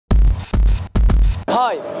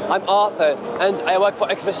Hi, I'm Arthur and I work for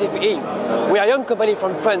Expressive. We are a young company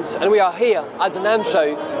from France and we are here at the NAMM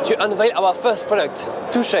show to unveil our first product,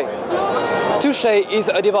 Touché. Touché is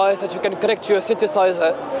a device that you can connect to a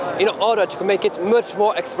synthesizer in order to make it much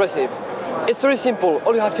more expressive. It's very simple.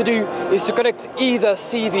 All you have to do is to connect either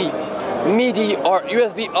CV, MIDI or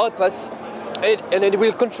USB outputs and it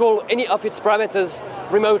will control any of its parameters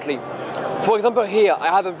remotely. For example, here I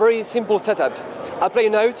have a very simple setup. I play a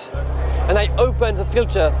note and I open the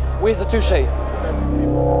filter with the Touché.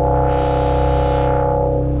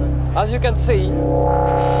 As you can see,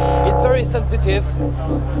 it's very sensitive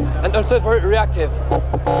and also very reactive.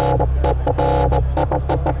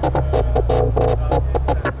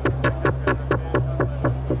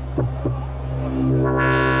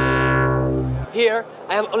 Here,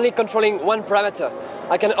 I am only controlling one parameter.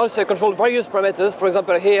 I can also control various parameters. For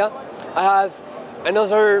example, here, I have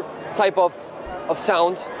another type of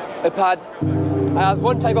sound, a pad. I have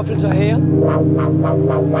one type of filter here,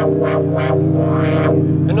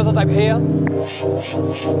 another type here,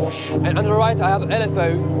 and on the right I have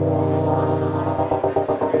LFO.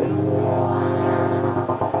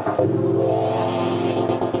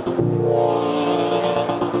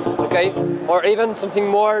 Okay, or even something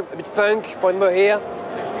more, a bit funk, for example here.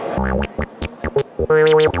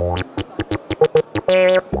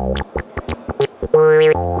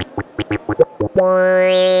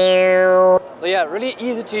 So yeah, really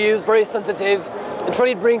easy to use, very sensitive. It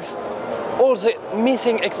really brings all the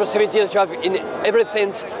missing expressivity that you have in every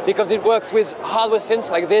synth, because it works with hardware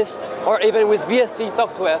synths like this, or even with VST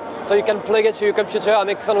software, so you can plug it to your computer and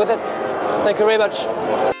make sound with it. Thank you very much.